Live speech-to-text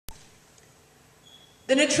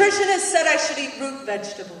The nutritionist said I should eat root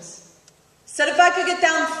vegetables. Said if I could get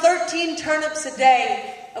down 13 turnips a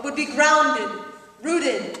day, I would be grounded,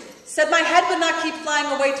 rooted. Said my head would not keep flying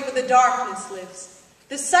away to where the darkness lives.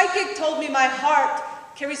 The psychic told me my heart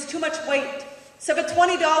carries too much weight. So for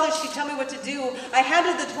 $20, she'd tell me what to do. I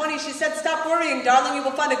handed the 20. She said, stop worrying, darling. You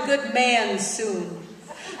will find a good man soon.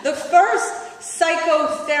 The first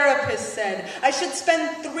psychotherapist said I should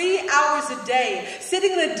spend 3 hours a day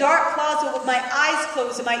sitting in a dark closet with my eyes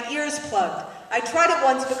closed and my ears plugged. I tried it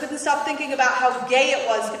once but couldn't stop thinking about how gay it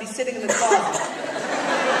was to be sitting in the closet.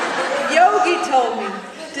 Yogi told me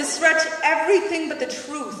to stretch everything but the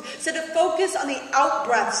truth, said to focus on the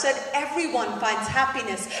out-breath, said everyone finds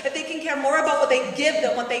happiness if they can care more about what they give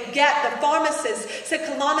than what they get. The pharmacist said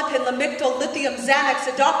Klonopin, Lamictal, lithium, Xanax.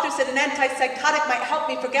 The doctor said an antipsychotic might help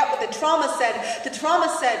me forget what the trauma said. The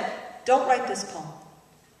trauma said, don't write this poem.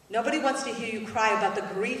 Nobody wants to hear you cry about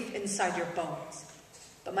the grief inside your bones.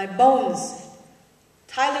 But my bones,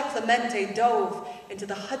 Tyler Clemente dove into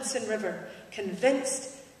the Hudson River,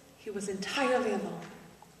 convinced he was entirely alone.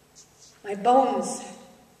 My bones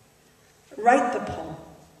write the poem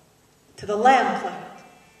to the lamplight,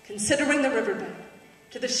 considering the riverbed,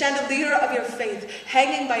 to the chandelier of your faith,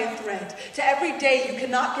 hanging by a thread, to every day you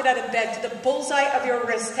cannot get out of bed, to the bullseye of your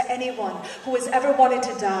wrist, to anyone who has ever wanted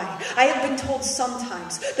to die. I have been told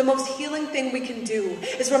sometimes the most healing thing we can do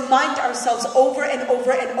is remind ourselves over and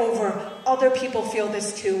over and over, other people feel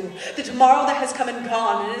this too. The tomorrow that has come and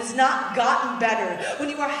gone, and it has not gotten better. When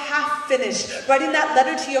you are half finished writing that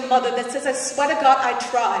letter to your mother that says, I swear to God I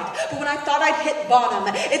tried, but when I thought I'd hit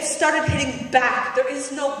bottom, it started hitting back. There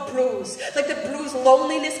is no bruise. Like the bruise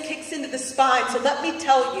loneliness kicks into the spine. So let me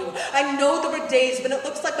tell you, I know there were days when it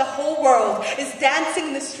looks like the whole world is dancing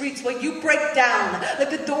in the streets while you break down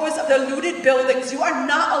like the doors of their looted buildings. You are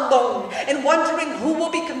not alone in wondering who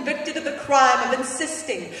will be convicted of the crime of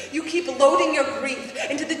insisting you keep loading your grief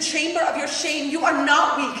into the chamber of your shame. You are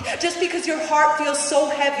not weak just because your heart feels so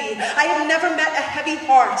heavy. I have never met a heavy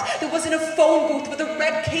heart that was in a phone booth with a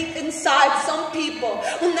red cape inside. Some people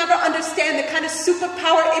will never understand the kind of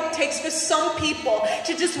superpower it takes for some people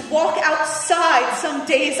to just walk outside some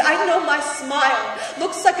days. I know my smile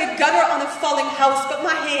looks like a gutter on a falling house, but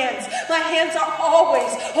my hands are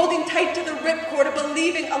always holding tight to the ripcord of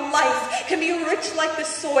believing a life can be rich like the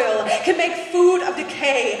soil, can make food of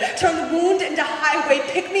decay, turn wound into highway,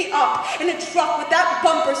 pick me up in a truck with that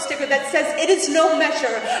bumper sticker that says it is no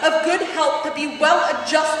measure of good health to be well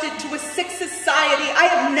adjusted to a sick society. I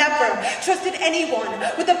have never trusted anyone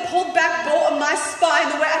with a pulled back bolt of my spine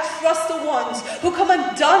the way I trust the ones who come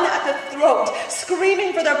undone at the throat,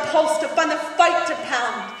 screaming for their pulse to find the fight to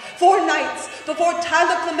pound. 4 nights before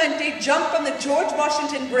Tyler Clemente jumped from the George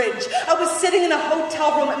Washington Bridge, I was sitting in a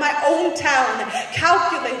hotel room in my own town,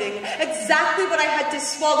 calculating exactly what I had to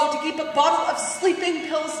swallow to keep a bottle of sleeping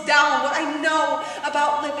pills down. What I know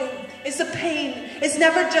about living is the pain is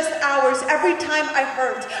never just ours. Every time I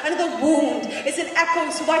hurt, and the wound is an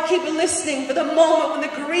echo, so I keep listening for the moment when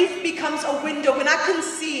the grief becomes a window, when I can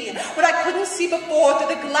see what I couldn't see before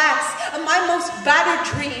through the glass of my most battered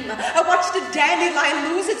dream. I watched a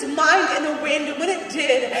dandelion lose its mind in the wind, and when it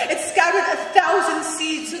did, it scattered 1,000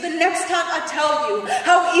 seeds. So the next time I tell you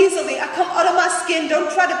how easily I come out of my skin,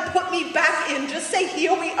 don't try to put me back in. Just say,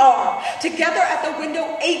 here we are, together at the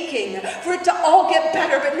window, aching for it to all get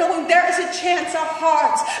better, but knowing there is a chance our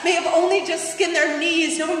hearts may have only just skinned their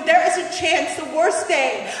knees, knowing there is a chance the worst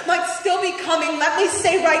day might still be coming. Let me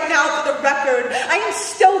say right now for the record, I am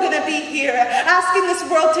still going to be here, asking this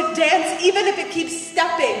world to dance, even if it keeps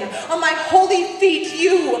stepping on my holy feet.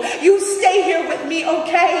 You stay here with me,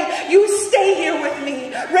 okay? You stay here with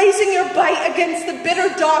me, raising your bite against the bitter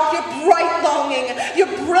dark, your bright longing, your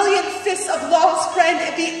brilliant fists of lost friend.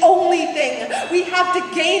 If the only thing we have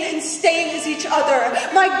to gain in staying is each other,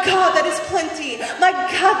 my God, that is plenty. My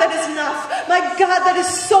God, that is enough. My God, that is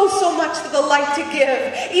so much for the light to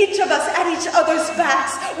give. Each of us at each other's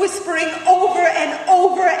backs, whispering over and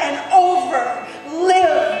over and over,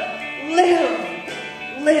 live,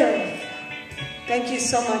 live, live. Thank you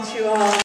so much, you all.